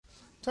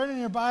Turn in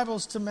your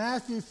Bibles to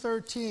Matthew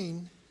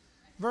 13,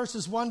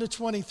 verses 1 to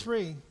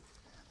 23.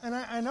 And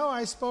I know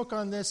I spoke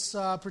on this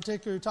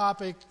particular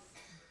topic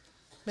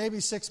maybe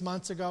 6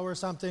 months ago or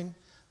something,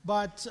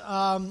 but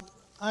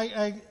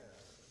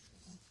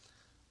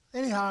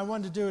anyhow, I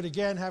wanted to do it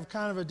again, have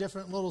kind of a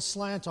different little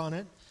slant on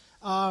it,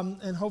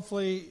 and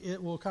hopefully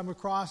it will come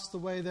across the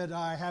way that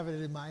I have it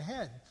in my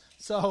head.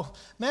 So,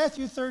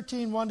 Matthew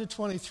 13, 1 to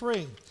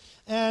 23.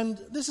 And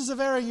this is a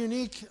very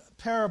unique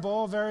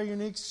parable, a very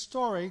unique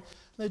story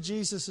that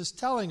Jesus is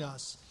telling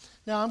us.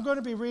 Now, I'm going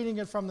to be reading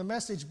it from the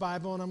Message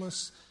Bible, and I'm going to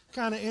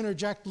kind of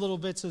interject little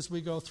bits as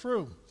we go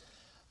through.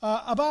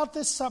 About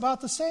the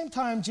same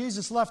time,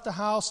 Jesus left the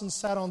house and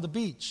sat on the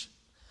beach.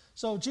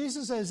 So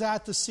Jesus is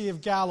at the Sea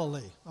of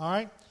Galilee, all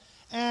right?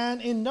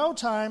 And in no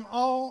time,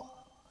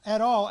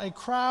 a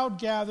crowd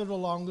gathered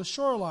along the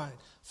shoreline,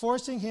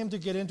 forcing him to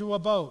get into a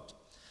boat.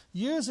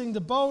 Using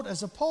the boat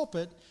as a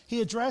pulpit,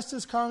 he addressed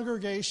his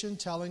congregation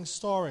telling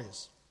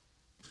stories.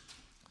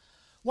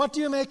 What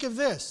do you make of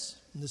this?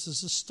 And this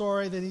is the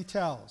story that he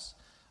tells.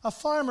 A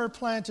farmer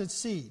planted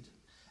seed.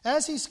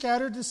 As he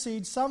scattered the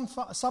seed, some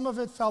of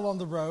it fell on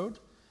the road,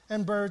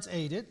 and birds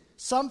ate it.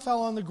 Some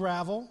fell on the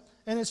gravel,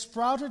 and it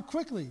sprouted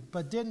quickly,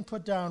 but didn't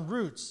put down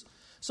roots.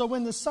 So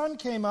when the sun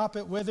came up,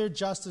 it withered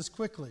just as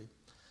quickly.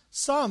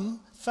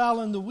 Some fell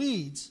in the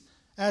weeds.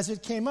 As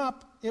it came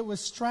up, it was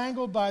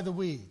strangled by the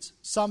weeds.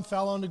 Some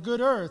fell on the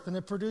good earth, and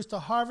it produced a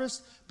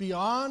harvest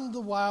beyond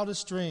the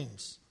wildest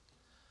dreams.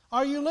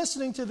 Are you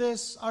listening to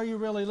this? Are you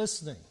really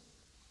listening?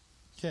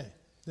 Okay,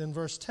 then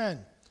verse 10.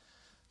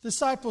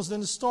 Disciples, then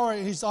the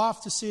story, he's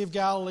off the Sea of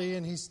Galilee,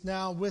 and he's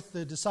now with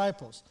the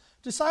disciples.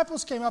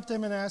 Disciples came up to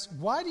him and asked,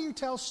 "Why do you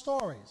tell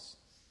stories?"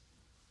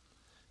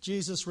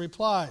 Jesus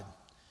replied,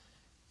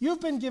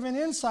 "You've been given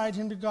insight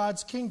into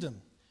God's kingdom.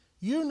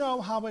 You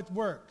know how it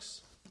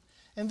works."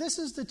 And this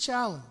is the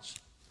challenge.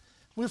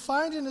 We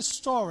find in a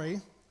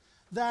story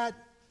that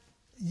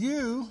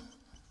you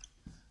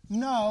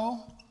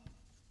know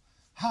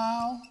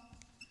how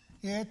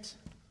it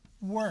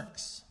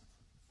works.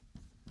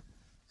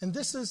 And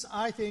this is,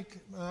 I think,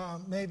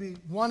 maybe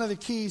one of the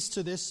keys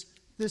to this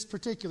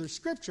particular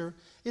scripture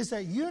is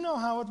that you know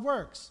how it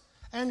works.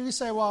 And you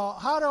say, well,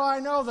 how do I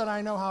know that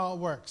I know how it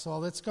works? Well,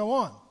 let's go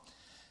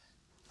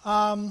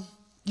on.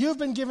 You've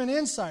been given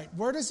insight.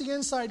 Where does the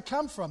insight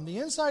come from? The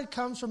insight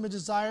comes from a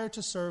desire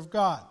to serve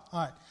God.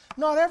 All right.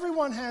 Not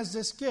everyone has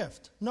this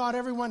gift. Not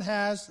everyone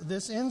has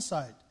this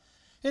insight.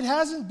 It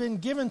hasn't been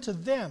given to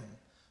them.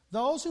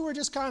 Those who were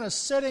just kind of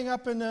sitting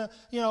up in the,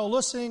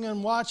 listening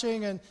and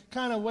watching and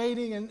kind of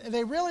waiting, and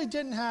they really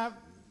didn't have,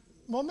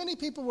 many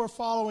people were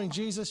following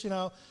Jesus,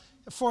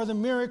 for the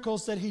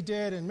miracles that he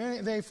did, and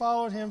they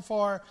followed him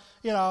for,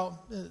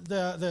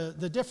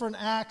 the different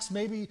acts,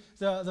 maybe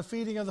the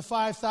feeding of the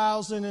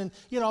 5,000 and,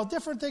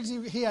 different things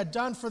he had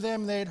done for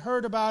them. They had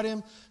heard about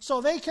him.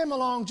 So they came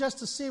along just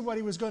to see what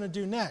he was going to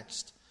do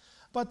next.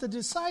 But the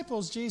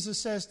disciples, Jesus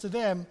says to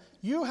them,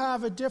 you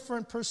have a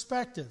different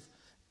perspective.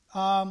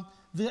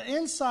 The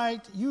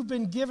insight, you've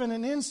been given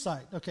an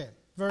insight. Okay,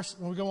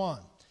 we go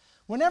on.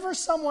 Whenever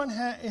someone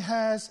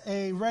has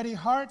a ready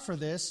heart for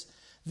this,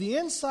 the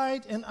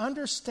insight and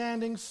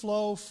understanding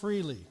flow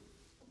freely.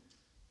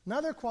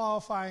 Another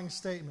qualifying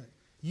statement.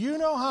 You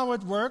know how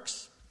it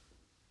works,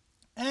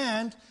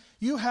 and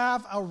you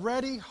have a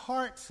ready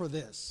heart for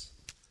this.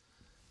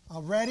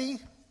 A ready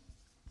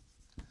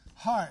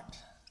heart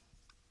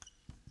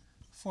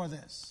for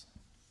this.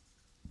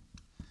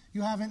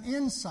 You have an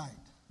insight.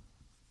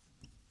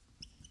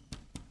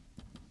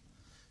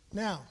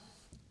 Now,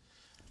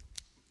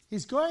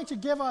 he's going to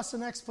give us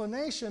an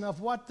explanation of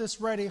what this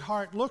ready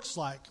heart looks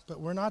like, but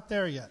we're not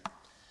there yet.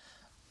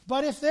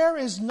 But if there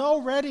is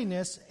no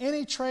readiness,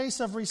 any trace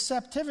of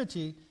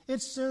receptivity,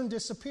 it soon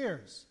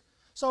disappears.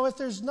 So if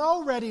there's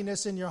no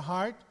readiness in your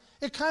heart,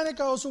 it kind of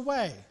goes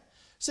away.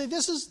 See,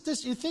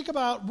 this. You think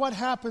about what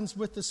happens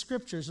with the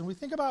Scriptures, and we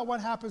think about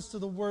what happens to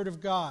the Word of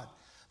God.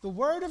 The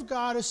Word of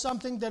God is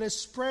something that is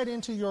spread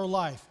into your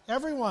life.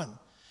 Everyone.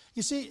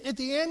 You see, at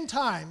the end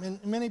time,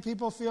 and many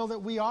people feel that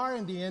we are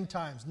in the end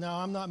times. Now,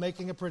 I'm not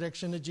making a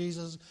prediction that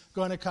Jesus is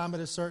going to come at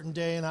a certain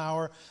day and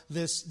hour, in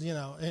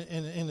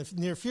the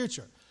near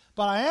future.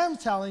 But I am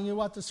telling you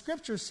what the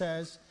Scripture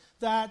says,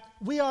 that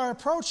we are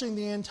approaching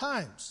the end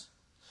times.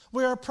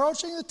 We are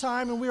approaching the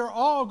time, and we are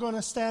all going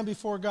to stand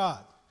before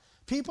God.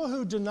 People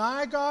who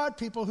deny God,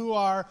 people who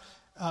are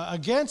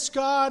against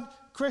God,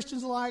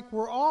 Christians alike,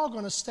 we're all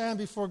going to stand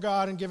before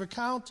God and give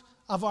account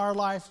of our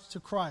life to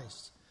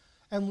Christ.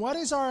 And what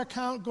is our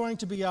account going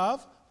to be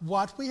of?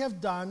 What we have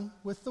done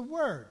with the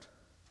Word,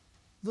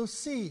 the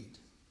seed.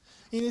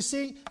 And you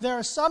see, there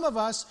are some of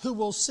us who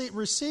will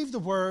receive the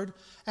Word,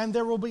 and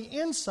there will be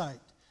insight.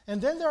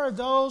 And then there are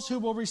those who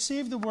will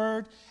receive the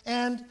Word,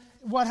 and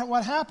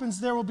what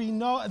happens,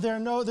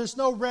 there's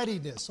no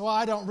readiness. Well,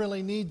 I don't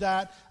really need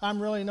that.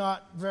 I'm really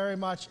not very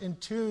much in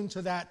tune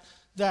to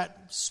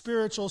that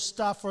spiritual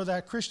stuff or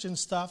that Christian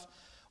stuff.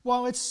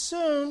 Well, it's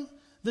soon...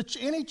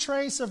 any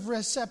trace of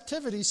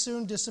receptivity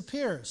soon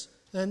disappears.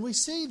 And we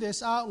see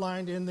this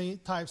outlined in the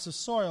types of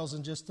soils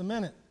in just a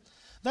minute.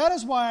 That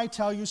is why I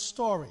tell you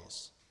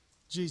stories,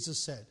 Jesus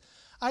said.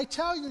 I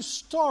tell you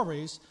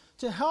stories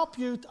to help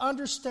you to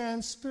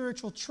understand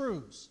spiritual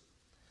truths.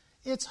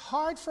 It's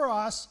hard for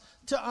us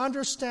to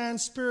understand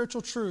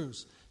spiritual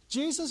truths.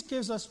 Jesus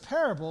gives us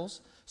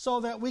parables so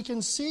that we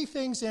can see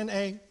things in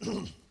a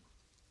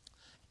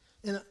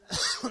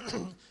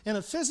in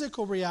a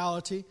physical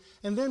reality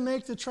and then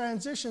make the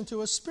transition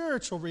to a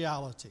spiritual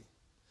reality.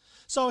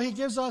 So he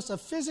gives us a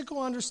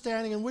physical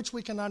understanding in which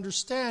we can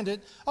understand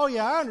it. Oh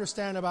yeah, I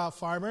understand about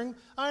farming.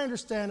 I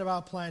understand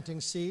about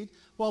planting seed.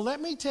 Well,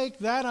 let me take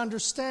that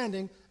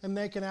understanding and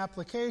make an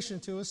application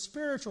to a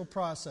spiritual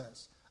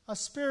process, a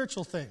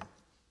spiritual thing.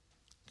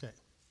 Okay.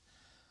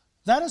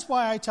 That is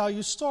why I tell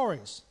you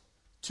stories.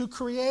 To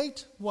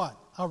create what?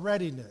 A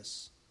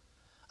readiness.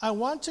 I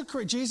want to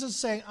create, Jesus is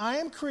saying, I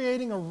am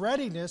creating a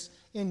readiness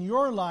in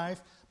your life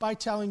by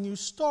telling you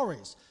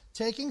stories.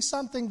 Taking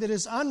something that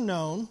is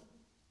unknown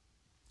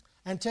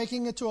and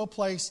taking it to a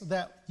place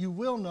that you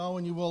will know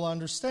and you will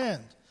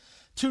understand.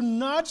 To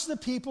nudge the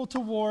people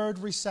toward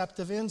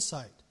receptive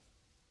insight.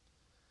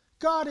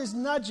 God is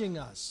nudging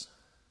us.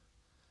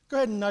 Go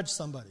ahead and nudge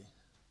somebody.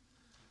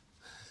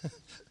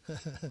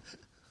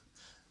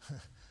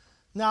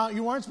 Now,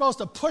 you weren't supposed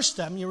to push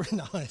them. You were,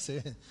 no, I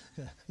say,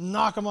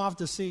 knock them off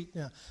the seat.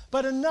 Yeah.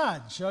 But a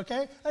nudge,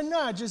 okay? A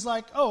nudge is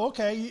like, oh,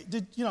 okay,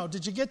 did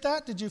you get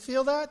that? Did you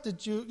feel that?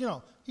 Did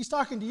you, he's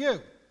talking to you,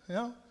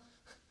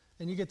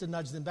 And you get to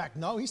nudge them back.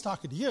 No, he's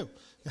talking to you.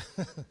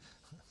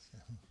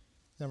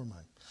 Never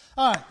mind.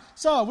 All right,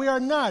 so we are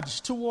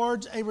nudged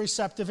towards a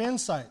receptive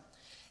insight.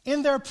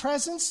 In their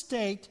present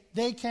state,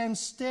 they can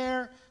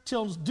stare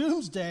till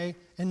doomsday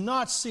and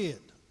not see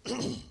it.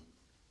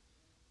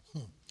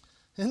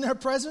 In their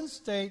present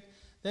state,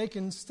 they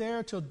can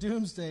stare till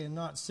doomsday and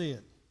not see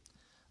it.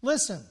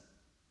 Listen.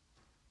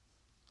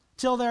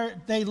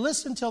 They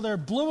listen till they're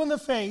blue in the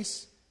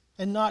face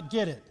and not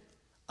get it.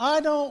 I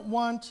don't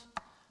want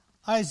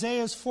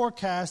Isaiah's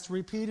forecast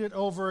repeated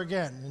over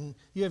again. And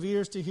you have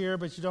ears to hear,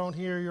 but you don't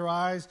hear, your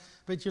eyes,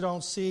 but you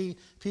don't see.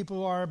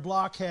 People are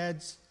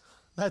blockheads.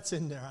 That's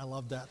in there. I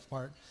love that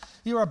part.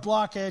 You are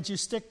blockheads.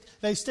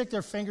 They stick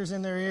their fingers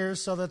in their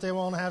ears so that they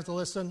won't have to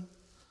listen.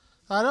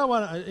 I don't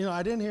want to,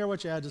 I didn't hear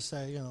what you had to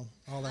say,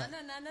 all that.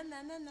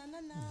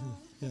 No.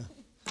 Yeah.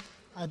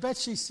 I bet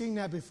she's seen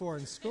that before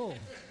in school.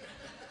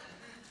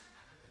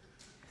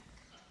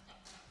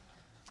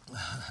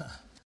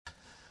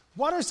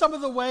 What are some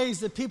of the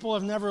ways that people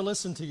have never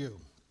listened to you?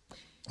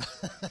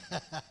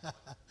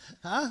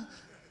 Huh?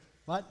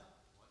 What?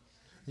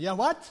 Yeah,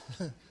 what?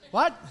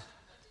 What?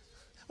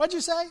 What'd you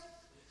say?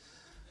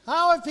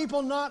 How have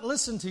people not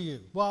listened to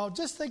you? Well,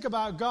 just think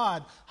about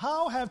God.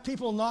 How have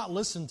people not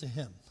listened to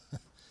him?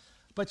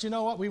 But you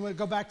know what? We would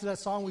go back to that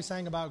song we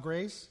sang about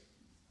grace.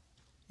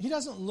 He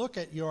doesn't look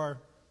at your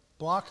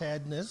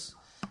blockheadness.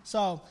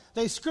 So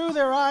they screw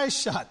their eyes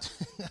shut.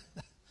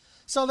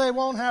 So they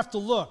won't have to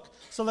look.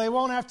 So they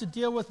won't have to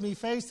deal with me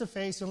face to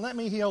face and let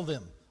me heal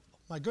them.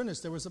 My goodness,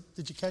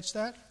 did you catch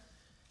that?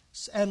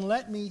 And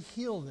let me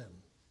heal them.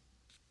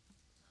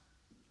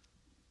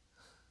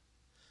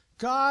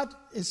 God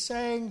is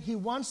saying he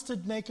wants to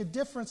make a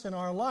difference in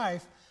our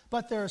life,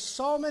 but there are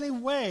so many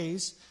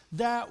ways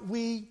that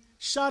we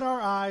shut our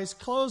eyes,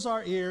 close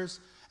our ears,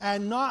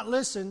 and not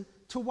listen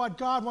to what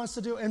God wants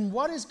to do. And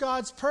what is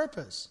God's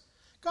purpose?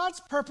 God's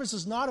purpose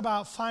is not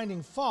about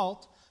finding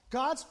fault.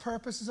 God's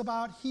purpose is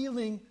about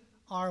healing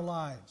our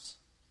lives.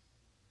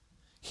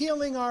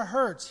 Healing our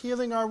hurts,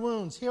 healing our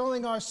wounds,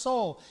 healing our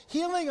soul,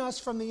 healing us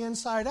from the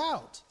inside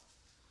out.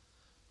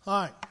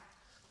 All right.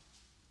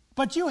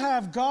 But you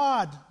have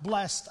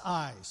God-blessed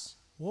eyes.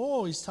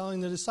 Whoa, he's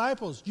telling the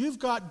disciples, you've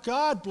got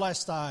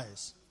God-blessed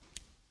eyes.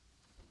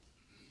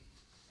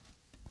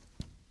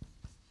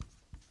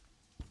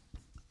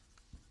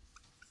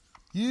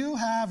 You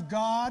have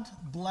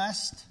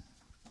God-blessed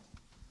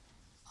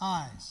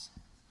eyes.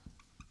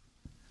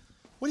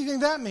 What do you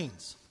think that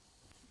means?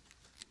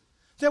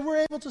 That we're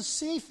able to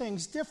see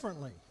things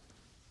differently.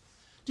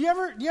 Do you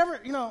ever,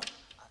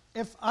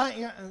 if all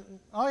you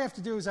have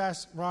to do is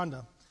ask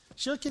Rhonda.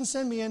 She can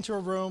send me into a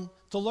room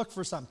to look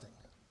for something.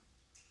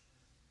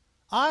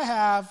 I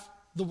have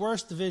the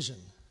worst vision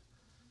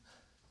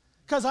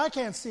because I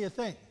can't see a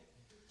thing.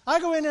 I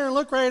go in there and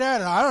look right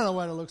at it. I don't know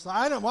what it looks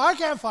like. I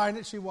can't find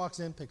it. She walks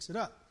in, picks it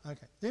up.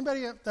 Okay.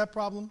 Anybody have that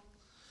problem?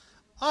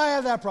 I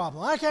have that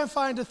problem. I can't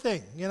find a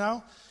thing,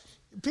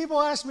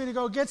 People ask me to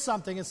go get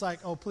something. It's like,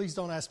 oh, please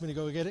don't ask me to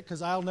go get it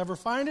because I'll never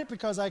find it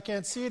because I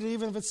can't see it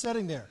even if it's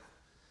sitting there.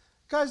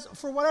 Because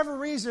for whatever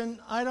reason,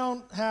 I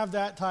don't have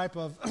that type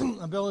of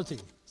ability.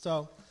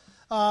 So,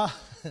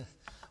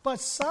 but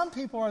some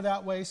people are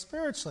that way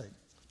spiritually.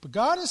 But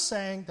God is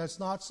saying that's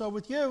not so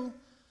with you.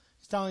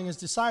 He's telling his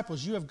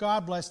disciples, you have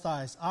God-blessed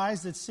eyes,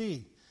 eyes that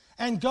see,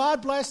 and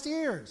God-blessed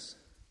ears.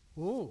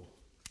 Ooh.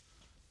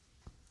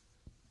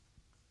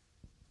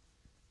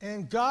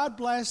 And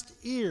God-blessed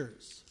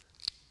ears.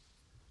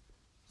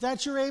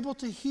 that you're able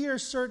to hear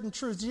certain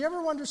truths. Do you ever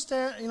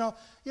understand,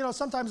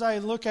 sometimes I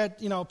look at,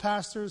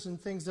 pastors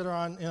and things that are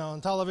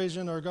on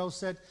television, or go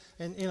sit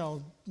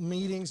in,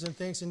 meetings and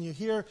things, and you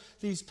hear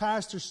these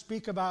pastors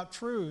speak about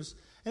truths,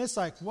 and it's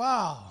like,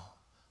 wow,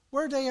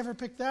 where did they ever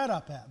pick that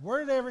up at? Where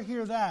did they ever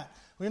hear that?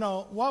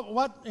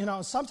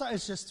 Sometimes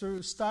it's just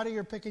through study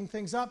or picking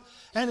things up,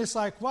 and it's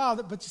like, wow,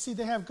 but you see,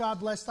 they have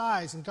God-blessed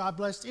eyes and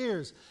God-blessed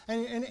ears,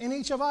 and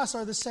each of us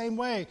are the same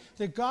way,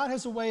 that God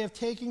has a way of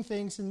taking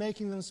things and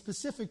making them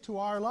specific to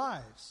our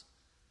lives.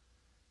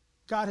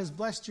 God has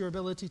blessed your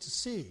ability to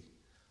see.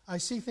 I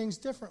see things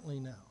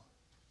differently now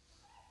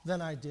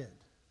than I did.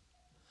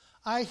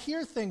 I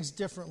hear things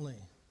differently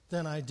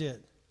than I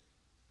did.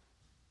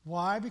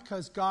 Why?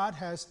 Because God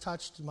has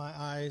touched my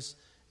eyes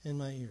and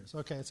my ears.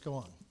 Okay, let's go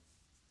on.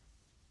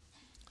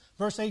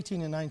 Verse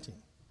 18 and 19.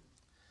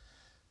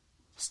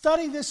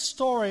 Study this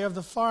story of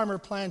the farmer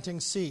planting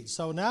seeds.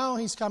 So now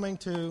he's coming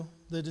to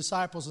the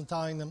disciples and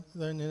telling them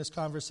in this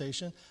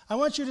conversation, I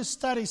want you to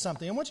study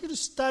something. I want you to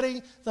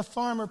study the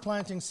farmer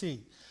planting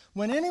seed.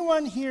 When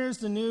anyone hears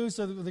the news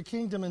of the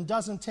kingdom and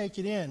doesn't take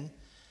it in,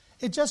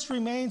 it just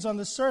remains on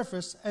the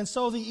surface, and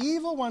so the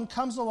evil one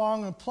comes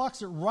along and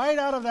plucks it right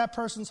out of that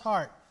person's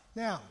heart.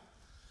 Now,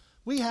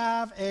 we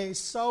have a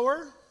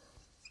sower,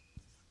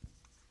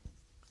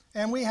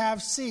 and we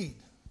have seed.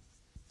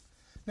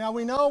 Now,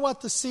 we know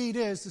what the seed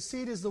is. The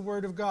seed is the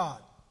Word of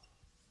God.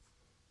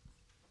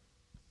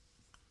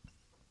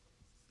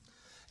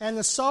 And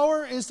the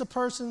sower is the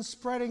person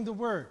spreading the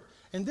Word.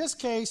 In this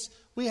case,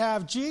 we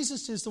have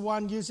Jesus is the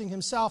one using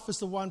himself as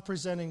the one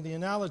presenting the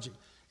analogy.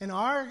 In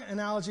our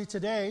analogy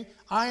today,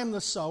 I am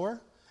the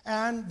sower,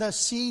 and the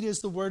seed is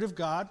the Word of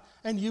God,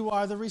 and you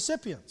are the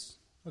recipients.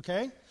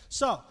 Okay?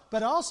 So,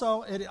 but I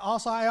also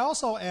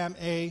am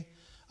a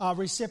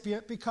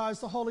recipient, because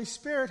the Holy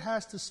Spirit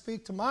has to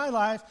speak to my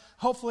life,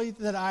 hopefully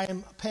that I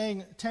am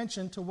paying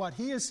attention to what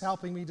He is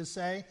helping me to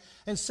say,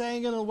 and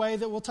saying it in a way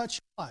that will touch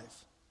your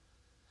life.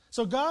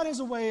 So God is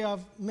a way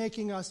of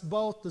making us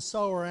both the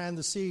sower and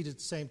the seed at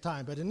the same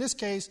time. But in this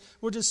case,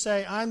 we'll just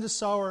say, I'm the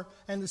sower,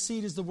 and the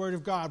seed is the Word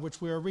of God, which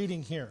we are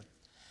reading here.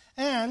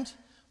 And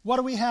what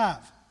do we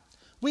have?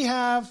 We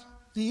have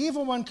the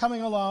evil one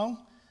coming along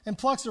and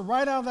plucks it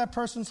right out of that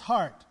person's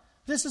heart.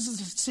 This is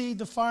the seed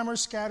the farmer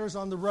scatters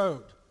on the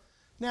road.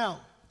 Now,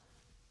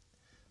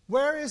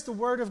 where is the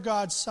Word of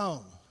God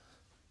sown?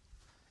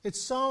 It's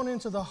sown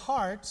into the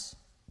hearts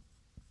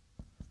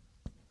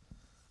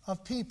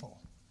of people.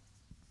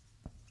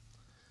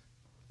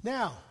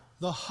 Now,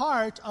 the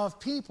heart of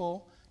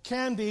people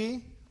can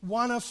be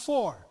one of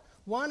four.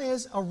 One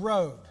is a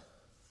road.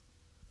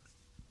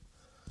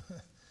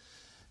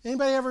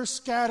 Anybody ever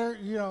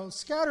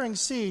scattering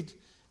seed?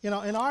 In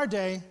our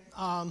day,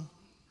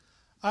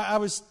 I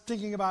was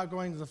thinking about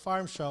going to the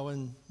farm show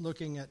and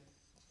looking at,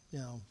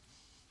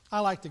 I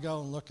like to go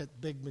and look at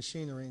big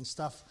machinery and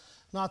stuff.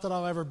 Not that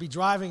I'll ever be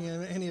driving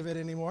in any of it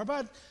anymore.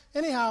 But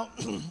anyhow,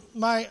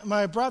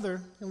 my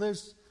brother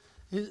lives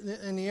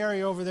in the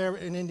area over there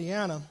in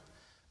Indiana.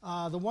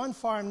 The one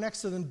farm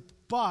next to them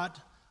bought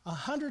a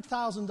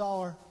 $100,000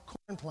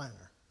 corn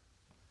planter.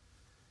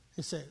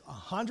 You say,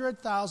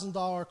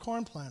 $100,000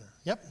 corn planter.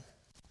 Yep.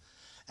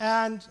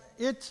 And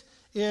it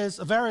is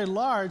a very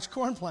large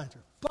corn planter.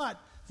 But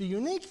the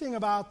unique thing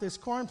about this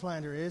corn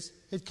planter is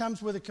it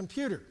comes with a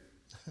computer.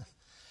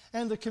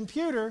 And the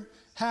computer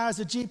has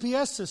a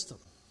GPS system.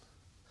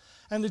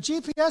 And the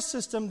GPS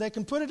system, they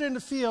can put it in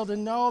the field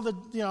and know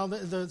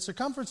the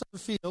circumference of the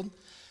field,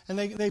 and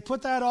they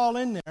put that all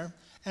in there,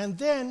 and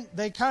then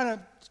they kind of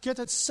get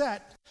it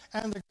set,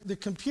 and the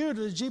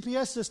computer, the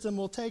GPS system,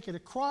 will take it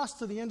across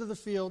to the end of the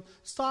field,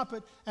 stop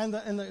it, and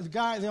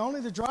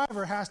only the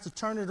driver has to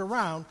turn it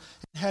around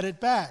and head it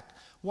back.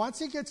 Once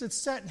he gets it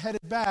set and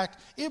headed back,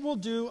 it will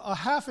do a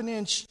half an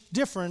inch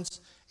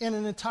difference in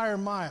an entire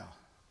mile.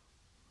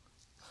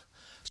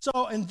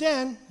 So, and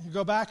then you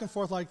go back and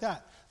forth like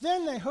that.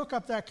 Then they hook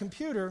up that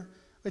computer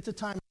at the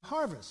time of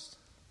harvest.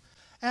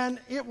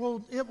 And it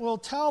will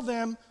tell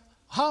them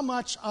how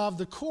much of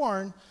the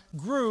corn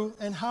grew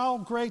and how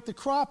great the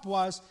crop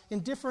was in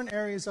different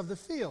areas of the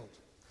field.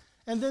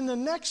 And then the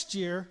next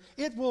year,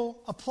 it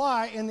will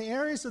apply in the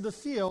areas of the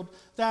field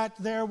that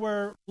there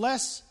were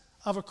less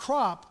of a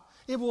crop.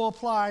 It will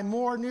apply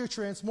more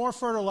nutrients, more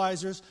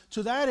fertilizers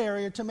to that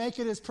area to make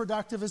it as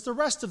productive as the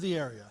rest of the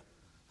area.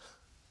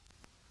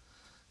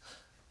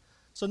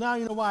 So now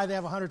you know why they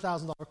have a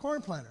 $100,000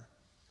 corn planter.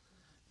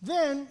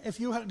 Then, if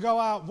you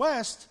go out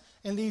west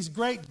in these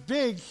great,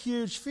 big,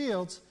 huge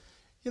fields,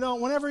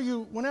 whenever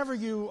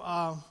you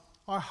are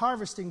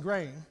harvesting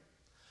grain,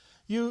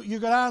 you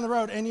go down the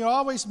road, and you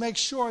always make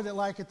sure that,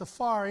 like at the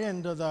far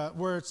end of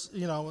where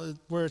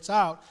it's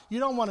out, you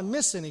don't want to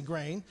miss any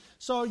grain.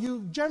 So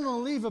you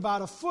generally leave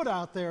about a foot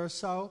out there or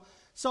so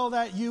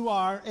that you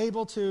are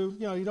able to,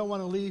 you don't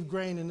want to leave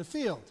grain in the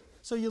field.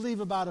 So you leave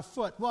about a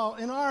foot. Well,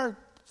 in our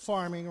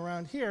farming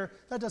around here,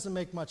 that doesn't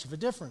make much of a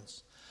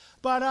difference.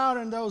 But out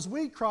in those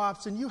wheat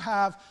crops, and you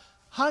have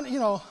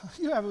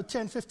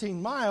 10,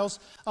 15 miles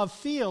of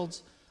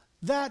fields,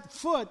 that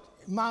foot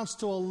amounts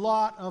to a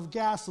lot of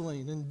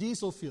gasoline and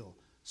diesel fuel.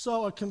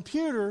 So a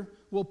computer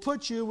will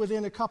put you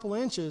within a couple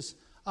inches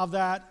of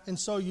that, and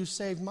so you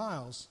save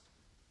miles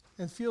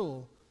and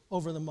fuel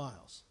over the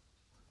miles.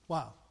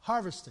 Wow.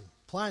 Harvesting,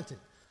 planting.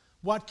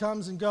 What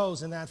comes and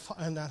goes in that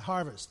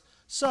harvest.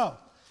 So,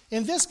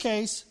 in this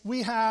case,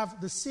 we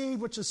have the seed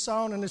which is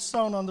sown and is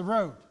sown on the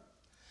road.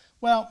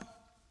 Well,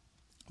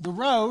 the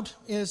road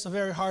is a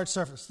very hard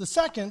surface. The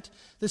second,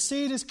 the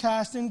seed is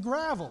cast in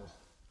gravel.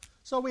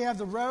 So we have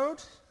the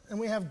road and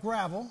we have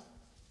gravel.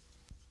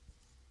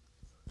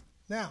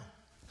 Now,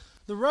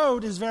 the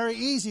road is very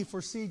easy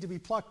for seed to be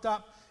plucked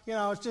up. You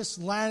know, it's just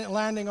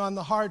landing on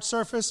the hard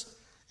surface.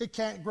 It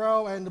can't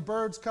grow, and the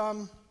birds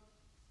come,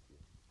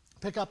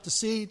 pick up the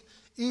seed.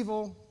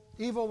 Evil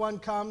one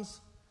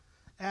comes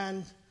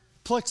and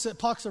plucks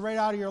it right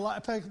out of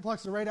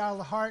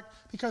the heart,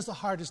 because the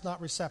heart is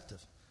not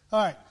receptive.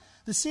 All right.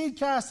 The seed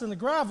cast in the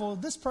gravel,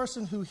 this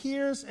person who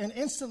hears and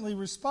instantly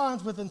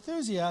responds with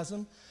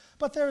enthusiasm,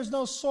 but there is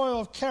no soil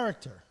of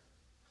character.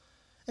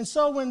 And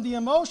so when the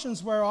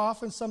emotions wear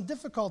off and some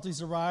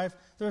difficulties arrive,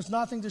 there's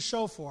nothing to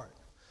show for it.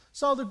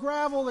 So the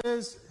gravel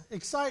is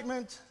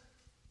excitement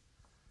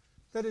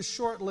that is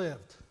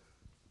short-lived.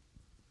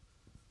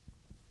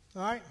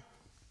 All right?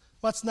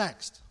 What's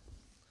next?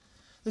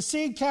 The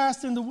seed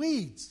cast in the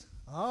weeds.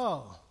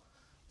 Oh,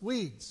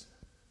 weeds.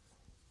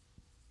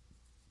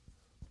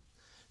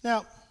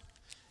 Now,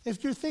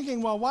 if you're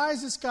thinking, well, why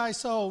is this guy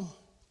so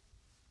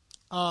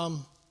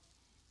not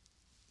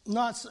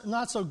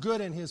so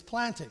good in his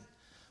planting?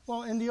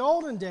 Well, in the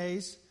olden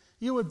days,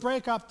 you would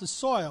break up the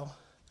soil,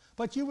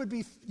 but you would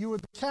be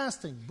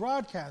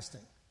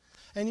broadcasting.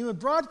 And you would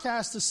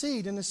broadcast the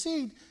seed. And the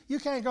seed, you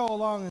can't go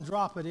along and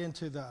drop it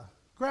into the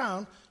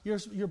ground.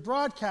 You're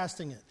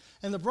broadcasting it.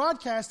 And the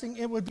broadcasting,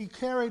 it would be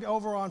carried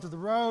over onto the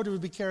road. It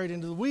would be carried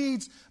into the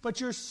weeds. But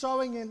you're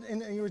sowing it,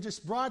 and you're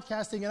just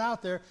broadcasting it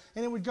out there,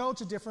 and it would go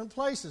to different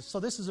places.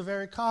 So this is a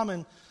very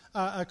common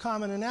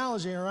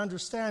analogy or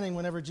understanding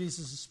whenever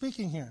Jesus is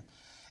speaking here.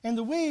 And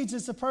the weeds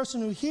is the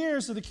person who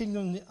hears of the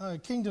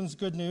kingdom's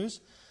good news,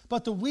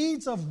 but the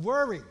weeds of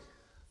worry.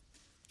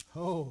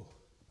 Oh.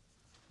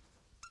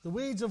 The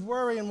weeds of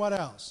worry, and what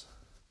else?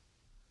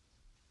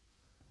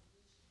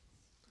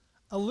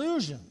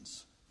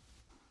 Illusions.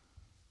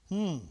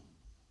 Or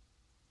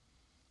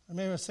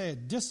maybe I'll say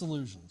it,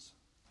 disillusions.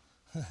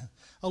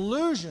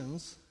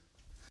 Illusions.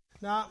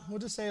 Now, we'll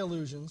just say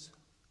illusions.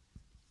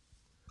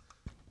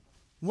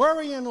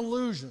 Worry and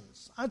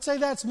illusions. I'd say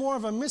that's more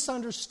of a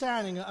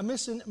misunderstanding, a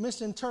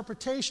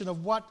misinterpretation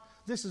of what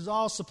this is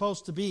all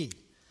supposed to be.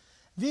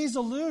 These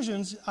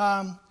illusions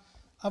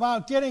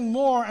about getting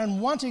more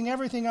and wanting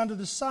everything under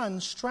the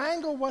sun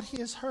strangle what he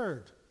has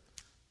heard.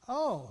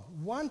 Oh,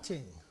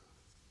 wanting.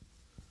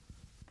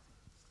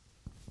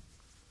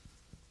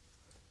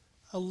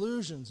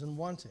 Illusions and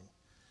wanting.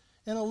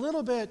 In a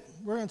little bit,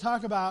 we're going to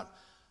talk about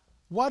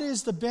what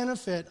is the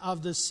benefit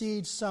of the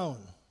seed sown.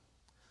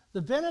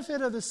 The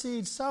benefit of the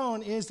seed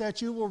sown is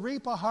that you will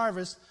reap a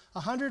harvest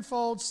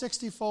 100-fold,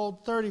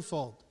 60-fold,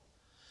 30-fold.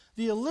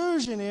 The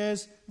illusion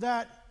is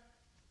that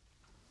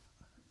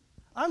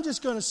I'm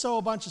just going to sow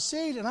a bunch of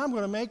seed and I'm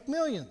going to make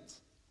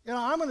millions. You know,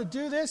 I'm going to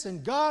do this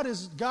and God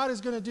is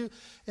going to do.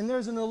 And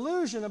there's an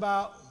illusion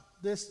about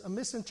this, a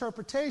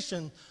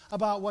misinterpretation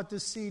about what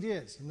this seed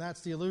is. And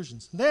that's the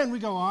illusions. Then we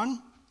go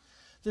on.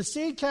 The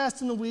seed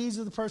cast in the weeds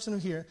is the person who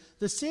hears.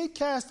 The seed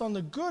cast on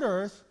the good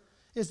earth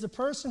is the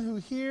person who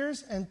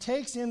hears and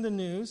takes in the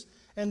news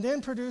and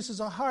then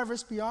produces a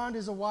harvest beyond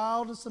his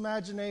wildest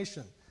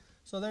imagination.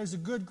 So there's a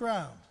good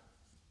ground.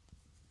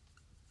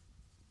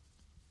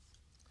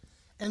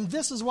 And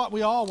this is what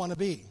we all want to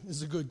be,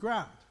 is a good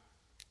ground.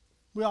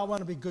 We all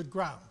want to be good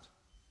ground.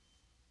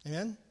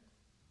 Amen?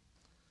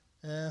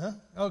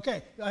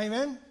 Okay,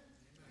 amen?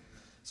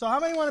 So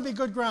how many want to be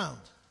good ground?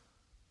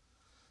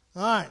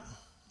 All right.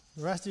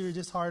 The rest of you are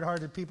just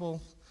hard-hearted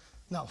people.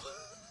 No.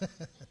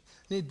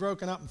 Need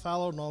broken up and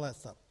fallowed and all that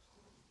stuff.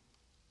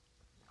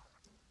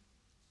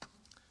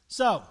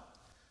 So,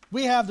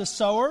 we have the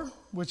sower,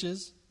 which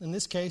is, in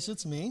this case,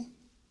 it's me.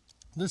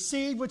 The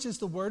seed, which is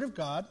the Word of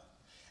God.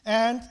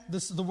 And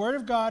the Word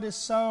of God is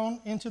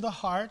sown into the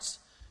hearts,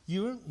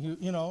 you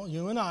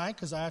and I,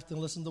 because I have to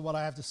listen to what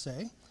I have to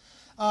say.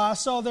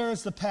 So there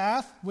is the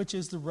path, which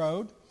is the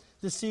road,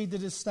 the seed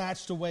that is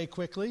snatched away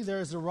quickly.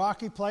 There is the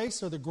rocky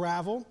place, or the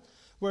gravel,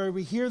 where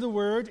we hear the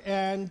word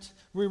and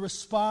we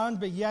respond,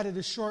 but yet it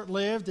is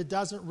short-lived. It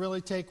doesn't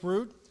really take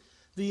root.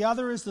 The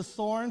other is the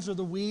thorns, or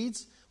the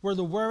weeds, where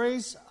the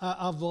worries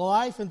of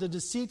life and the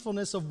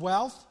deceitfulness of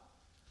wealth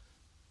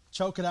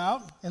choke it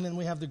out. And then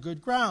we have the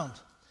good ground.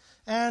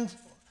 And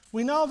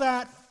we know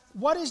that,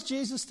 what is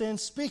Jesus then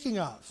speaking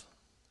of?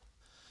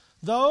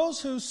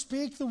 Those who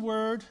speak the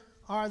word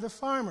are the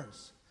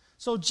farmers.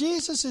 So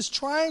Jesus is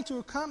trying to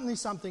accompany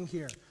something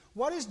here.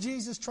 What is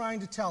Jesus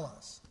trying to tell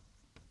us?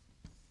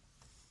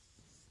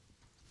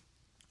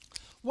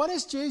 What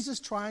is Jesus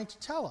trying to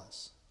tell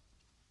us?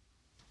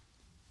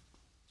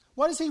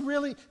 What is he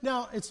really?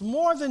 Now, it's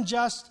more than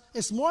just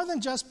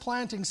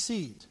planting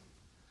seed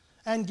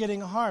and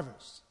getting a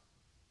harvest.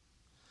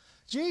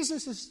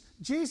 Jesus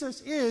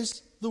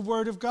is the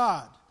Word of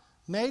God,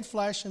 made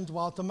flesh and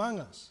dwelt among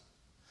us.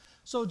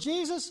 So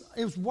Jesus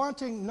is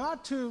wanting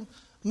not to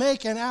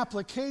make an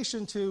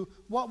application to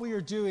what we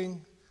are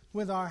doing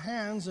with our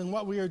hands and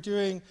what we are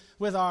doing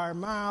with our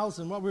mouths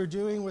and what we're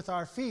doing with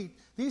our feet.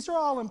 These are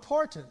all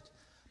important.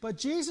 But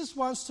Jesus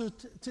wants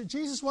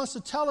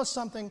to tell us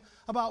something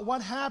about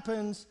what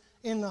happens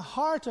in the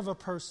heart of a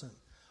person,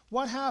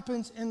 what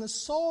happens in the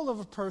soul of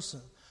a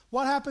person,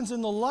 what happens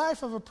in the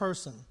life of a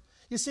person.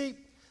 You see,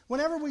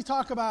 whenever we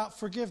talk about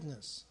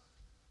forgiveness,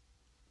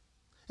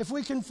 if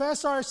we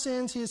confess our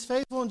sins, He is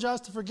faithful and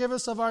just to forgive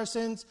us of our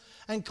sins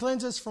and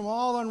cleanse us from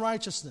all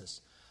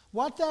unrighteousness.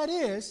 What that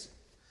is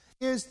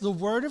the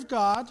Word of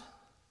God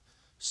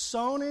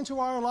sown into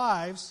our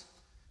lives.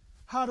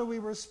 How do we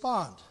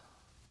respond?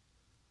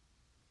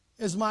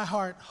 Is my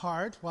heart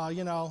hard? Well,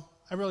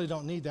 I really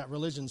don't need that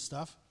religion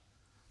stuff.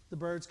 The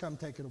birds come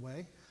take it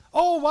away.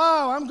 Oh,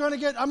 wow, I'm going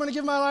to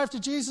give my life to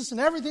Jesus and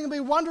everything will be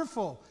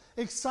wonderful.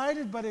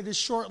 Excited, but it is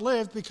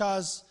short-lived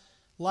because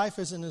life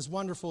isn't as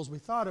wonderful as we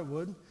thought it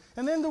would.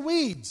 And then the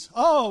weeds.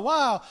 Oh,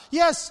 wow.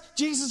 Yes,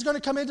 Jesus is going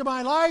to come into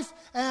my life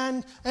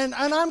and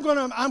I'm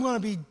going to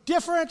be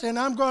different and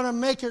I'm going to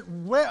make it,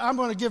 I'm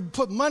going to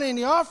put money in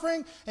the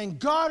offering and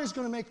God is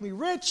going to make me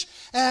rich.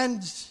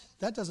 And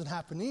that doesn't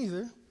happen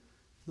either.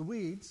 The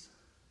weeds.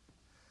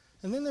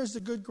 And then there's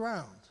the good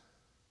ground.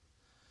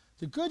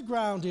 The good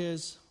ground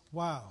is,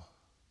 wow,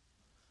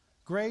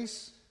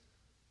 grace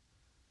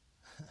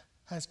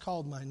has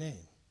called my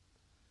name.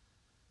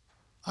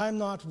 I'm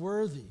not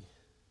worthy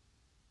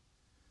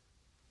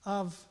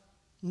of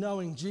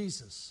knowing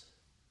Jesus.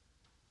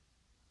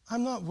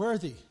 I'm not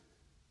worthy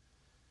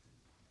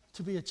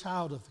to be a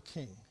child of the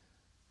King.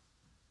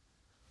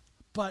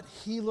 But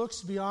He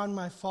looks beyond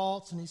my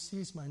faults and He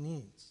sees my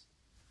needs.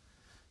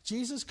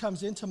 Jesus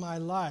comes into my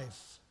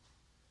life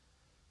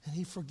and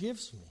He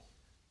forgives me.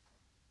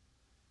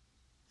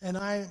 And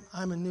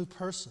I'm a new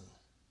person.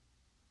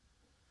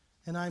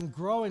 And I'm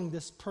growing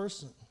this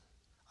person.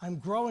 I'm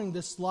growing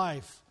this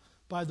life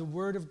by the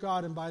Word of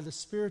God and by the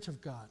Spirit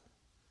of God.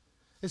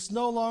 It's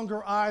no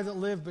longer I that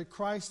live, but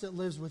Christ that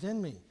lives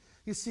within me.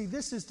 You see,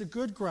 this is the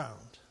good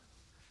ground.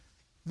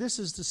 This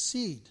is the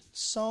seed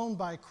sown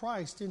by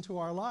Christ into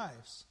our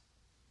lives.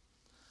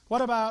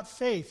 What about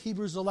faith?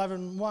 Hebrews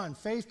 11:1.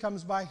 Faith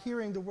comes by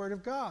hearing the Word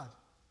of God.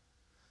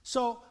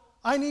 So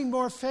I need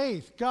more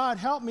faith. God,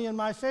 help me in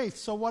my faith.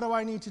 So what do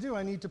I need to do?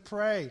 I need to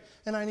pray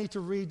and I need to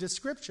read the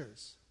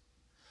Scriptures.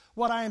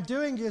 What I am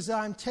doing is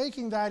I'm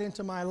taking that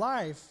into my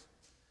life,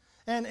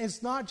 and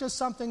it's not just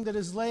something that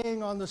is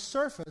laying on the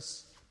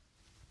surface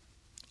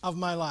of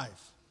my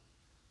life.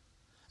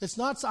 It's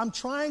not, I'm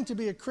trying to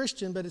be a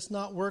Christian, but it's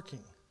not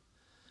working.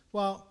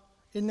 Well,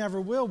 it never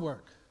will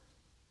work.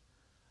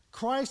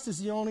 Christ is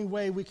the only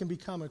way we can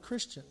become a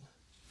Christian.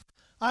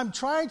 I'm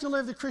trying to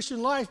live the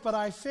Christian life, but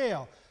I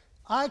fail.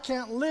 I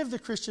can't live the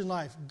Christian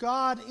life.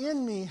 God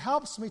in me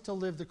helps me to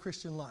live the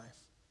Christian life.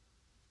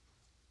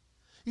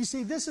 You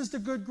see, this is the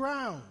good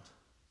ground.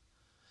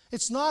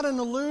 It's not an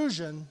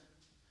illusion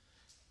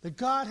that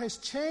God has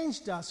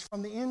changed us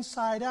from the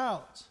inside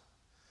out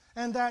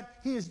and that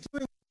He is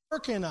doing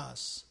work in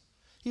us.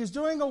 He is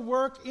doing a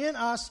work in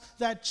us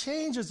that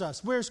changes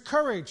us. Where's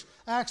courage?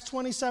 Acts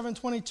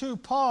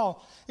 27:22,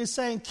 Paul is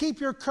saying,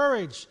 keep your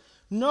courage.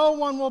 No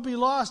one will be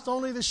lost,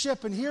 only the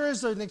ship. And here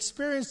is an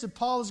experience that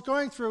Paul is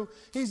going through.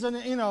 He's in,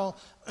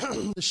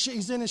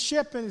 he's in a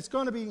ship and it's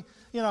going to be,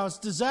 it's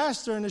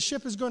disaster and the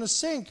ship is going to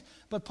sink.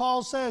 But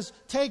Paul says,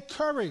 take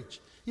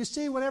courage. You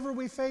see, whenever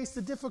we face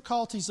the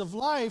difficulties of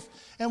life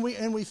and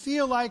we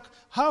feel like,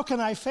 how can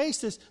I face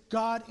this?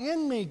 God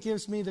in me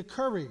gives me the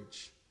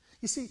courage.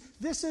 You see,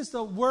 this is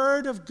the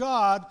Word of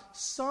God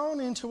sown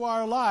into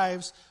our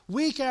lives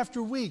week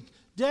after week,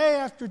 day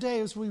after day,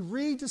 as we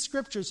read the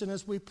Scriptures and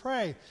as we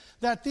pray,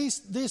 that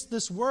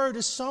this Word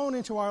is sown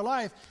into our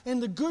life,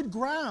 and the good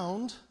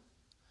ground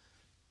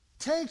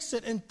takes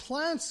it and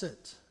plants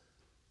it.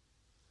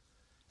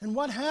 And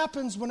what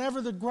happens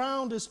whenever the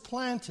ground is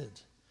planted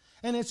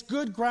and it's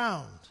good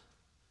ground?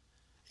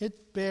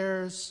 It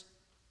bears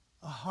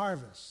a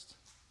harvest.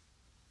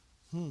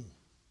 And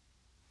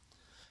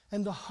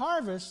the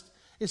harvest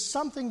is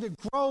something that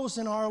grows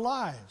in our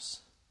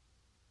lives.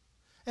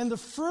 And the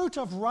fruit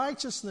of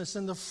righteousness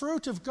and the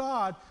fruit of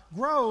God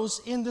grows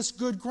in this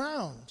good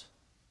ground.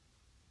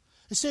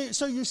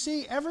 So you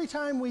see, every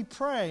time we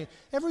pray,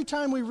 every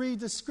time we read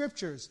the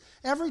Scriptures,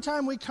 every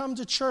time we come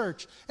to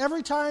church,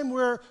 every time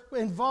we're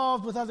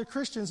involved with other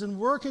Christians and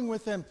working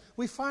with them,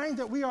 we find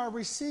that we are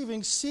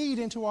receiving seed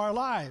into our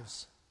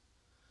lives.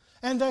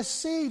 And that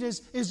seed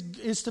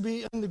is to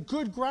be in the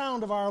good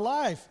ground of our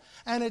life.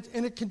 And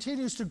it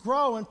continues to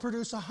grow and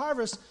produce a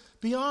harvest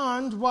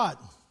beyond what?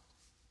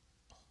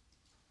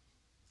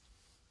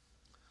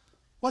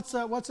 What's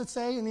it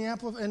say in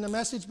the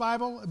Message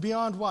Bible?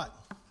 Beyond what?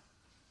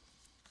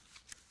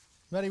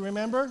 Anybody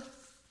remember?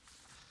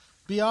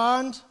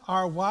 Beyond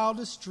our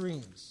wildest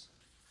dreams.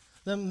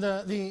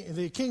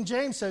 The King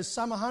James says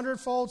some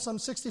 100-fold, some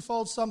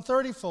 60-fold, some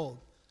 30-fold.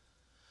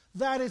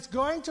 that it's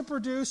going to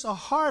produce a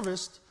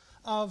harvest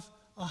of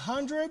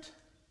 100,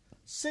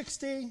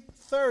 60,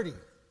 30.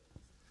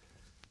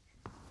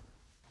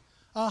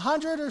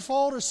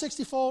 100-fold or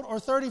 60-fold or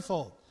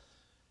 30-fold.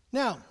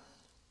 Now,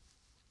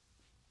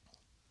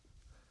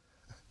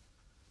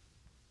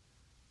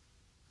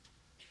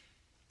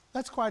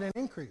 that's quite an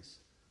increase.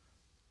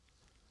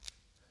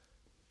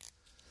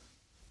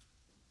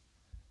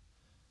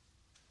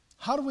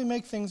 How do we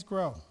make things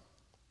grow?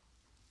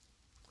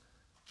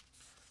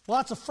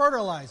 Lots of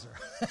fertilizer.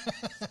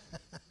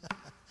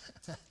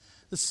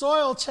 The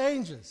soil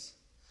changes.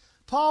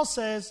 Paul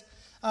says,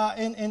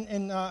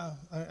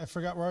 I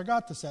forgot where I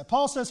got this at.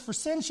 Paul says, "For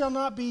sin shall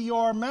not be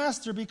your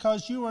master,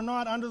 because you are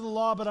not under the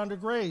law but under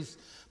grace."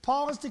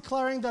 Paul is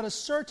declaring that a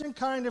certain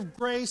kind of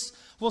grace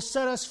will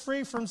set us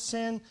free from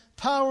sin,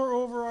 power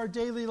over our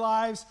daily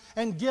lives,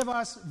 and give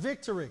us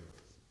victory.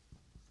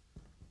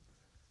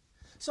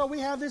 So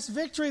we have this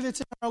victory that's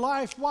in our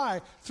life.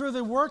 Why? Through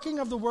the working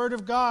of the Word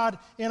of God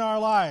in our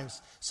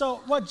lives.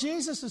 So what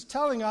Jesus is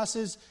telling us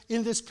is,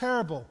 in this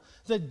parable,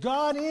 that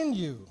God in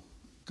you,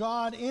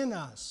 God in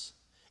us,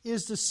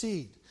 is the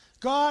seed.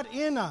 God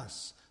in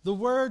us, the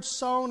Word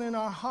sown in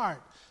our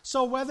heart.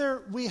 So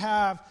whether we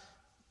have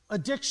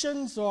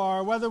addictions,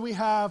 or whether we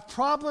have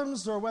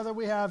problems, or whether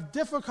we have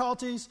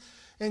difficulties,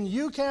 and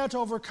you can't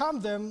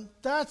overcome them,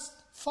 that's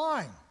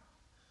fine.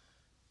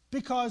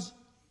 Because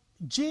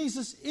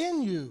Jesus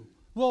in you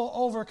will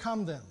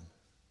overcome them.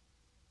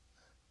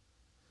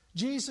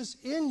 Jesus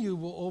in you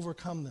will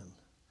overcome them.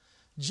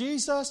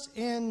 Jesus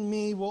in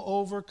me will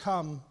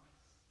overcome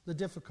the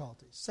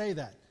difficulties. Say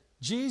that.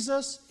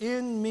 Jesus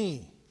in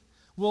me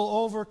will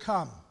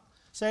overcome.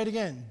 Say it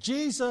again.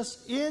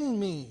 Jesus in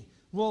me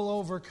will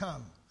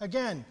overcome.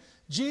 Again,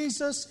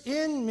 Jesus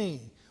in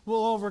me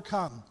will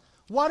overcome.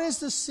 What is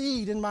the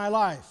seed in my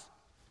life?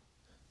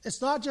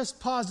 It's not just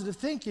positive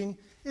thinking,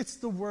 it's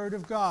the Word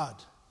of God.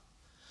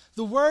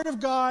 The Word of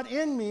God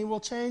in me will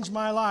change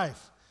my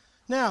life.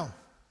 Now,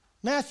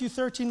 Matthew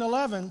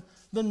 13:11,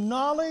 the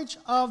knowledge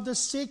of the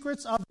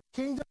secrets of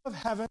the kingdom of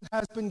heaven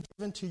has been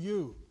given to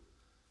you.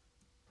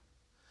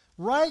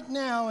 Right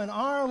now in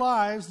our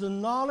lives, the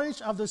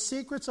knowledge of the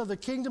secrets of the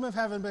kingdom of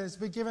heaven has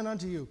been given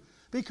unto you.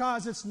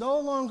 Because it's no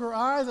longer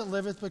I that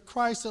liveth, but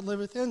Christ that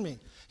liveth in me.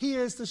 He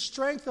is the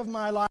strength of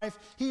my life.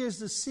 He is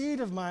the seed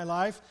of my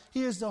life.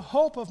 He is the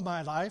hope of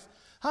my life.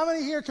 How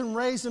many here can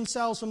raise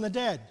themselves from the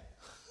dead?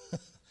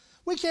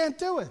 We can't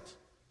do it.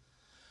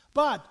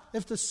 But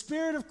if the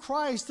Spirit of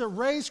Christ that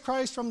raised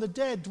Christ from the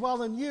dead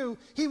dwell in you,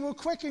 He will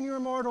quicken your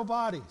mortal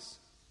bodies.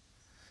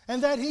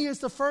 And that He is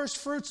the first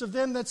fruits of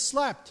them that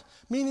slept,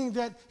 meaning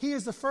that He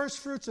is the first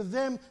fruits of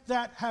them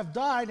that have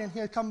died and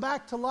have come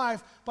back to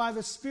life by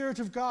the Spirit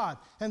of God.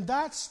 And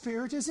that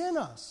Spirit is in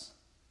us.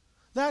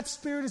 That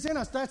Spirit is in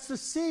us. That's the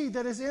seed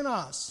that is in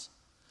us.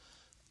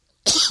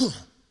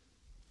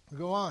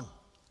 Go on.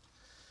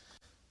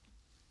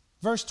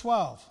 Verse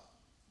 12.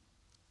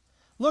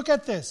 Look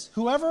at this.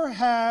 Whoever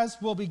has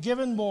will be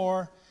given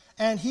more,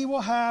 and he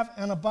will have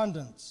an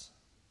abundance.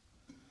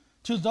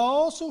 To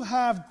those who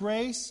have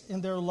grace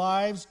in their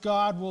lives,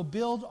 God will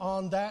build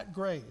on that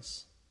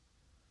grace.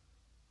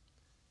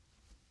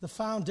 The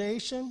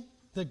foundation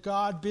that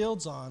God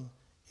builds on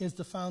is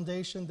the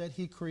foundation that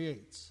He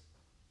creates.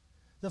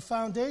 The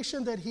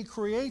foundation that He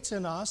creates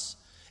in us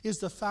is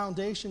the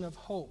foundation of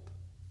hope.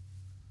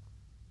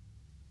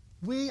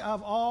 We,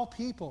 of all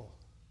people,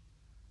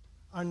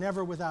 are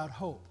never without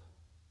hope.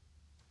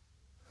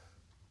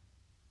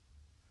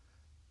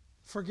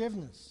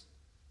 Forgiveness.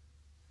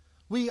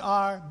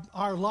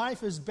 Our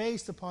life is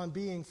based upon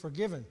being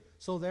forgiven,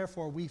 so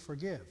therefore we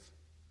forgive.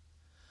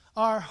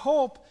 Our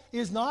hope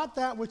is not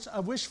that which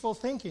a wishful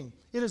thinking.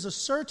 It is a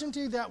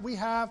certainty that we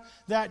have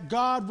that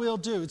God will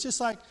do. It's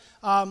just like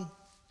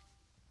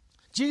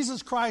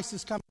Jesus Christ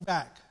is coming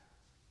back.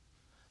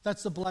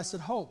 That's the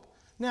blessed hope.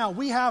 Now,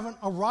 we haven't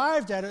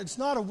arrived at it. It's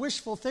not a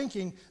wishful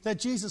thinking that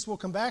Jesus will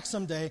come back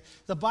someday.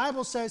 The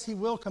Bible says He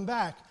will come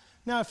back.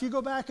 Now, if you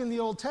go back in the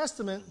Old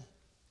Testament,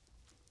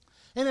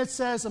 and it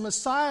says a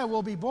Messiah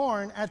will be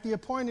born at the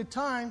appointed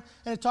time,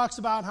 and it talks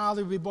about how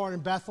they will be born in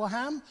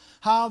Bethlehem,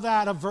 how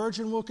that a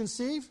virgin will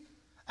conceive.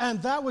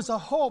 And that was a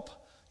hope,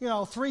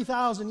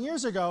 3,000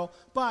 years ago.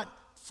 But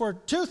for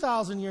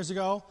 2,000 years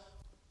ago,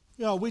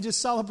 we just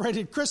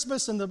celebrated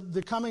Christmas and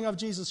the coming of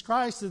Jesus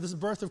Christ, the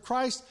birth of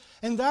Christ.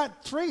 And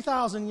that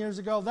 3,000 years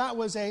ago, that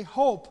was a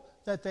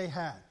hope that they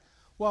had.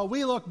 Well,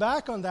 we look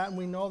back on that and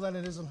we know that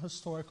it is a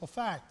historical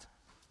fact.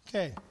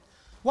 Okay.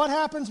 What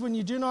happens when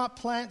you do not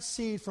plant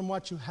seed from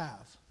what you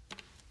have?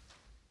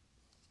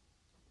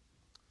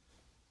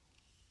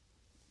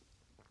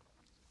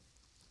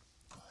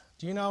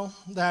 Do you know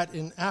that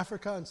in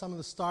Africa and some of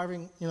the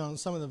starving, in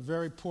some of the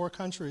very poor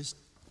countries,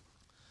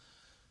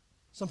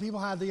 some people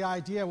had the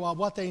idea, well,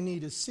 what they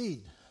need is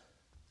seed.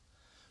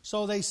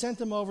 So they sent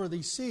them over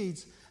these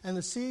seeds, and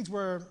the seeds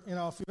were,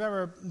 if you've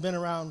ever been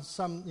around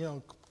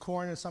some,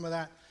 corn or some of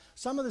that,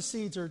 some of the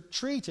seeds are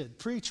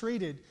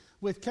pre-treated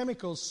with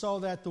chemicals so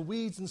that the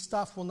weeds and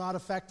stuff will not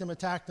affect them,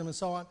 attack them, and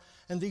so on.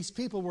 And these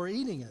people were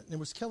eating it, and it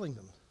was killing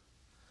them.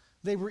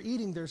 They were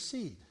eating their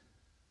seed.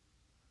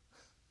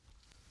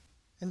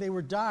 And they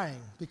were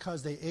dying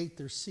because they ate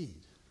their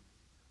seed.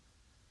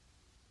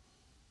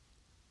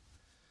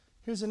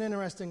 Here's an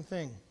interesting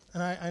thing,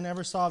 and I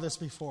never saw this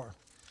before.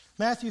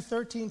 Matthew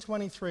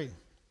 13:23. Do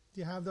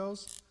you have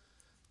those?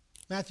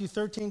 Matthew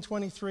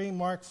 13:23,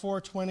 Mark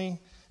 4:20,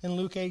 and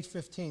Luke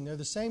 8:15. They're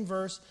the same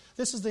verse.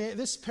 This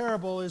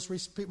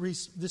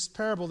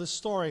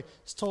story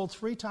is told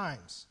 3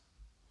 times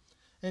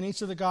in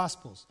each of the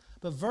Gospels.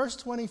 But verse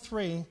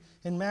 23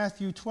 in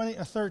Matthew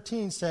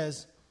 13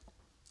 says,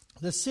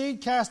 "The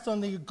seed cast on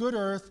the good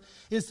earth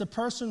is the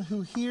person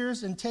who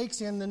hears and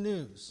takes in the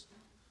news."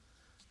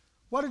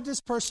 What did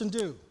this person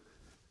do?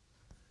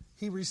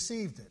 He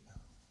received it.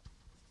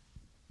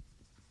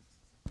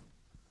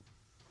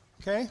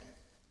 Okay?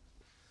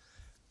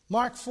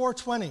 Mark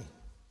 4:20.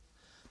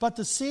 "But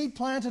the seed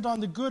planted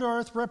on the good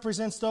earth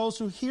represents those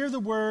who hear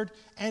the word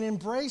and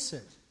embrace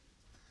it."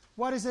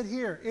 What is it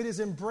here? It is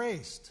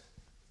embraced.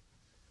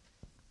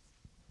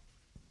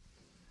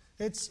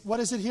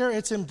 What is it here?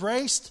 It's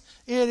embraced.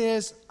 It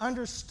is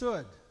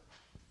understood.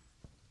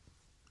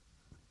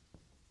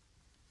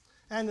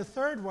 And the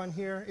third one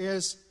here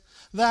is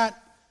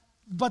that,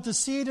 but the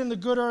seed in the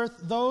good earth,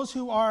 those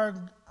who are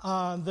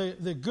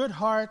the good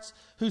hearts,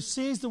 who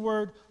sees the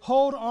word,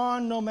 hold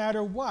on no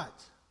matter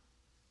what.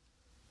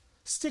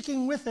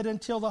 Sticking with it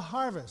until the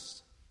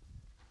harvest.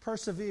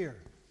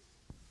 Persevere.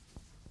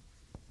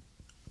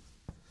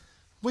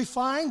 We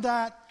find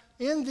that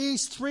in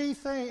these three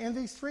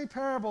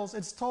parables,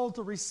 it's told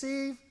to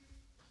receive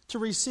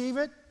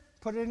it,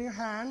 put it in your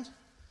hand.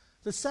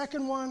 The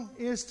second one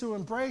is to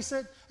embrace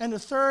it, and the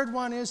third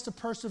one is to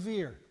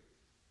persevere.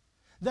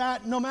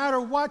 That no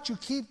matter what, you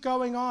keep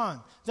going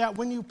on. That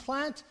when you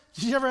plant,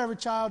 did you ever have a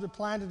child that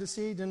planted a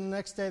seed and the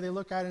next day they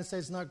look at it and say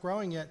it's not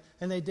growing yet,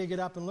 and they dig it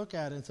up and look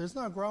at it and say it's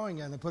not growing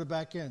yet, and they put it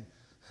back in?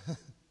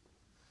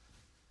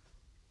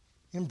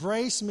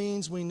 Embrace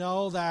means we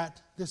know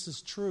that this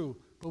is true,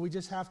 but we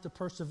just have to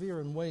persevere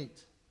and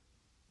wait.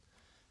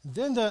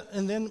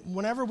 And then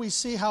whenever we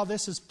see how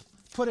this is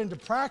put into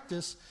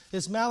practice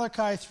is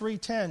Malachi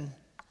 3:10,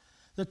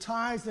 the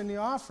tithes and the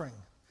offering.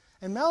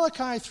 And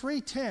Malachi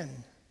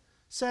 3:10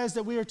 says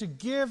that we are to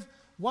give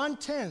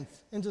 1/10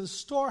 into the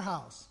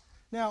storehouse.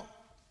 Now,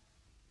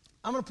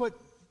 I'm going to put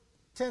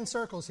 10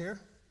 circles here.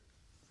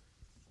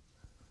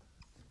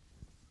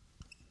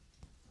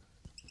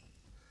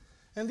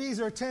 And these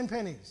are 10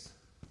 pennies.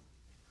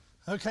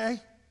 Okay?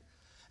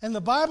 And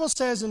the Bible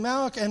says in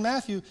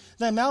Matthew,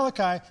 that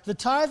Malachi, the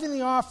tithe and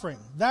the offering,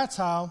 that's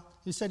how.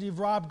 He said, you've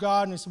robbed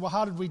God. And he said, well,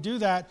 how did we do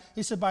that?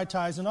 He said, by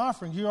tithes and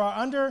offering. You are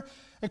under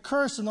a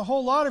curse, and the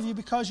whole lot of you,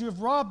 because you have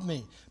robbed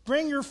me.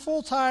 Bring your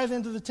full tithe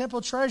into the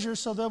temple treasure,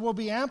 so there will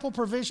be ample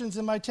provisions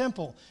in my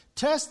temple.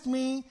 Test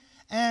me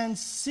and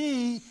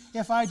see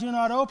if I do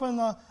not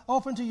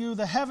open to you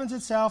the heavens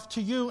itself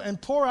to you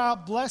and pour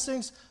out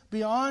blessings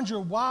beyond your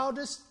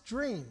wildest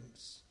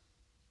dreams.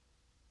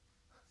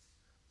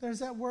 There's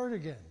that word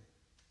again.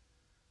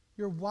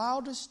 Your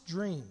wildest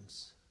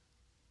dreams.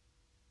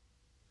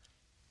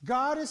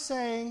 God is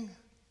saying,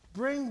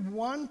 bring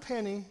 1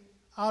 penny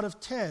out of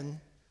 10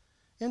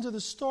 into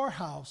the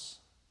storehouse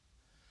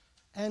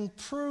and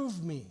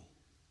prove me.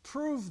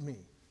 Prove me.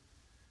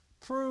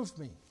 Prove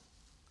me.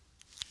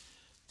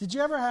 Did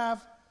you ever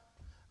have,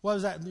 what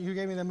was that? You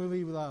gave me that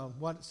movie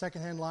with,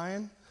 Secondhand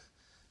Lion?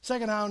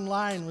 Secondhand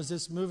Lion was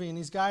this movie, and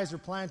these guys are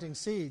planting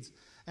seeds.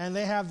 And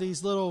they have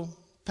these little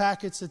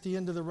packets at the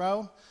end of the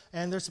row,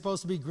 and they're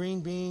supposed to be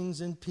green beans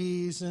and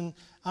peas and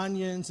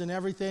onions and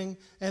everything,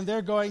 and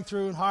they're going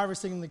through and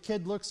harvesting, and the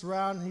kid looks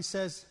around and he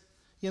says,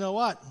 you know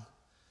what?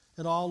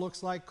 It all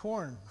looks like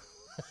corn.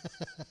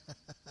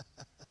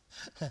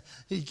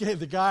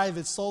 The guy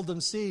that sold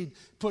them seed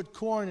put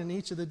corn in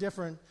each of the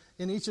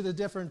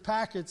different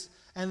packets,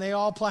 and they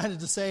all planted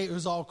to say it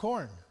was all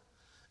corn.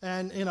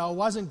 And, it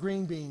wasn't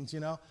green beans,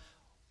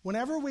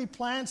 Whenever we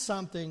plant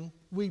something,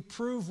 we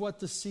prove what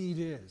the seed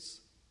is.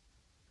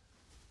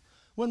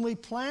 When we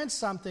plant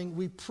something,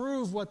 we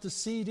prove what the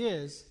seed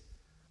is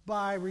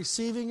by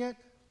receiving it,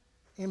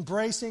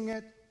 embracing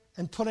it,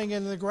 and putting it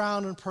in the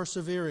ground and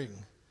persevering.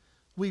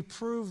 We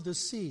prove the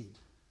seed.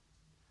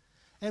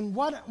 And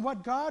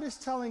what God is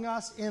telling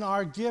us in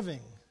our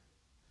giving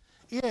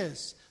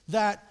is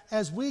that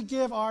as we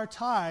give our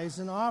tithes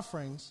and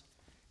offerings,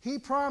 He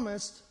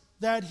promised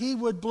that He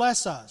would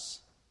bless us.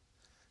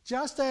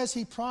 Just as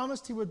He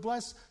promised He would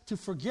bless to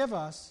forgive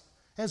us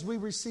as we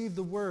receive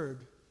the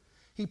Word,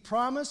 He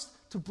promised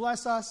to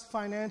bless us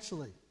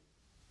financially.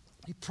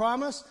 He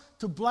promised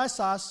to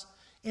bless us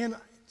in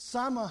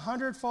some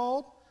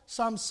 100-fold,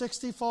 some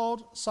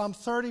 60-fold, some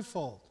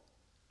 30-fold.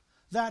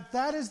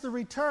 That is the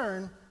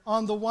return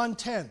on the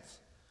 1/10.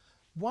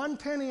 1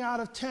 penny out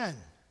of 10.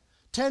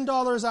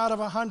 $10 out of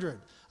 100.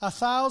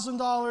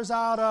 $1,000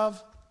 out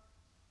of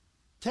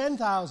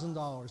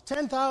 $10,000.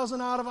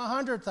 10,000 out of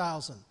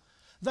 100,000.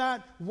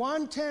 That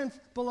 1/10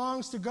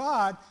 belongs to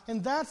God,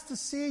 and that's the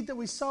seed that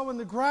we sow in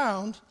the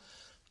ground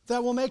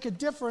that will make a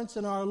difference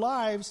in our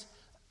lives,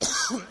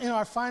 in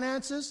our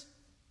finances,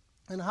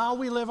 and how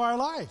we live our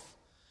life.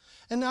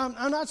 And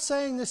I'm not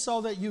saying this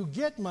so that you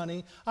get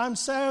money. I'm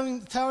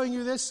telling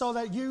you this so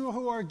that you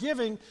who are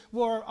giving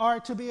are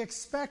to be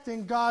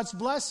expecting God's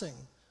blessing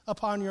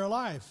upon your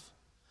life.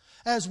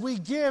 As we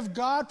give,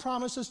 God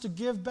promises to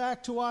give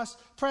back to us,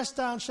 pressed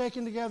down,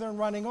 shaken together, and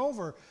running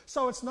over.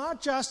 So it's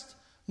not just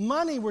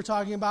money we're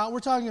talking about. We're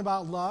talking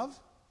about love.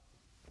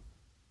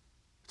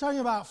 We're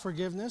talking about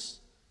forgiveness.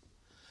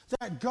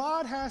 That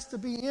God has to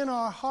be in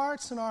our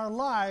hearts and our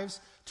lives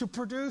to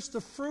produce the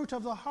fruit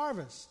of the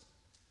harvest.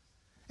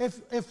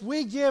 If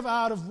we give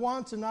out of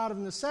want and out of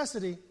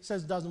necessity, it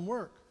says it doesn't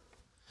work.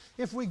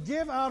 If we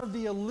give out of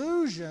the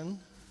illusion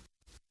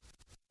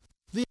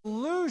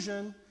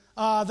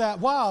that,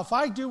 wow, if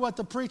I do what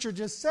the preacher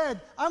just said,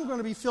 I'm going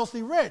to be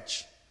filthy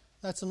rich.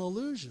 That's an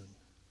illusion.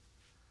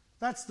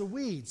 That's the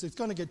weeds. It's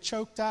going to get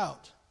choked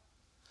out.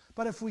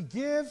 But if we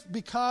give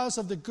because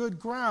of the good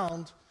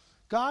ground,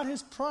 God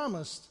has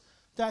promised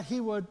that He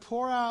would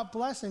pour out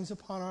blessings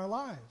upon our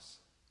lives.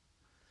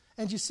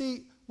 And you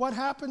see, what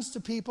happens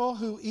to people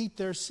who eat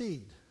their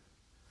seed?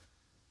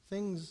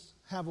 Things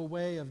have a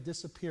way of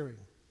disappearing.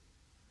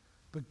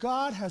 But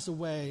God has a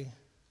way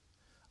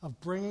of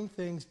bringing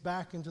things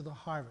back into the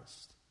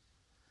harvest.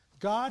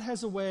 God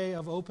has a way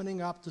of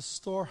opening up the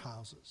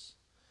storehouses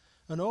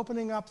and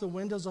opening up the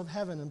windows of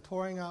heaven and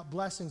pouring out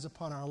blessings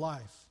upon our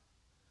life.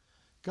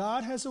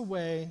 God has a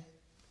way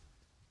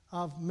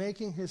of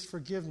making His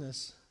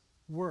forgiveness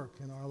work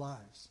in our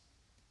lives,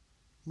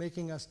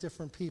 making us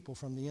different people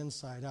from the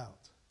inside out.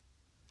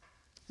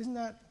 Isn't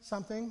that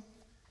something?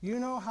 You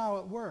know how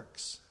it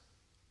works.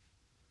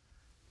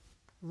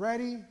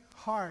 Ready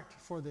heart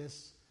for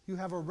this. You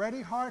have a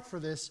ready heart for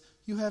this.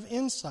 You have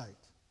insight.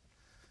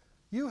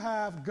 You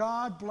have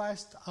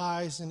God-blessed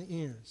eyes and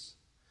ears.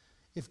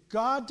 If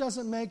God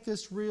doesn't make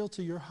this real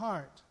to your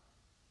heart,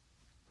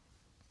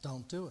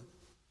 don't do it.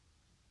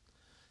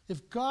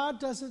 If God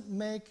doesn't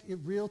make it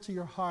real to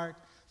your heart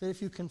that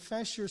if you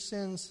confess your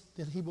sins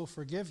that He will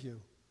forgive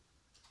you,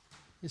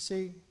 you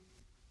see,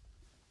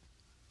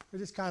 we're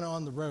just kind of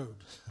on the road.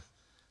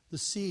 The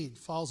seed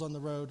falls on the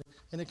road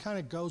and it kind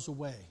of goes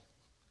away.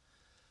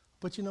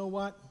 But you know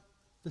what?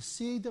 The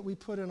seed that we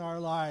put in our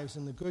lives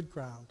in the good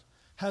ground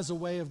has a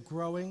way of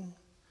growing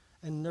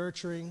and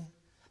nurturing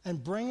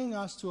and bringing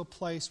us to a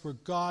place where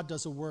God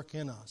does a work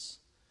in us.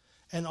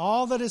 And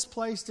all that is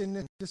placed in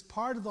it is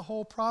part of the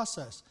whole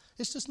process.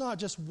 It's just not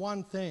just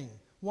one thing,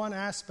 one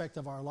aspect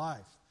of our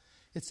life.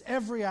 It's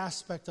every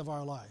aspect of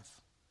our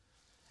life.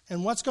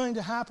 And what's going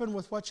to happen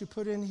with what you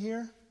put in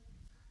here?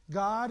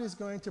 God is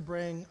going to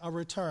bring a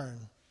return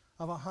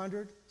of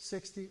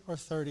 160 or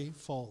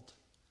 30-fold.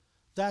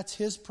 That's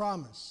His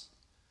promise.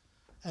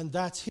 And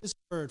that's His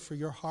word for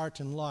your heart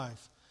and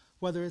life.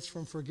 Whether it's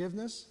from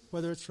forgiveness,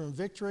 whether it's from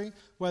victory,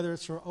 whether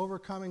it's for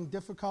overcoming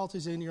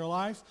difficulties in your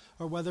life,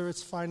 or whether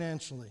it's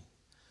financially.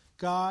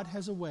 God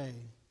has a way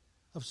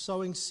of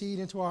sowing seed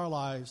into our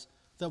lives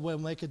that will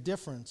make a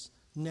difference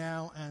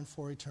now and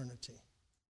for eternity.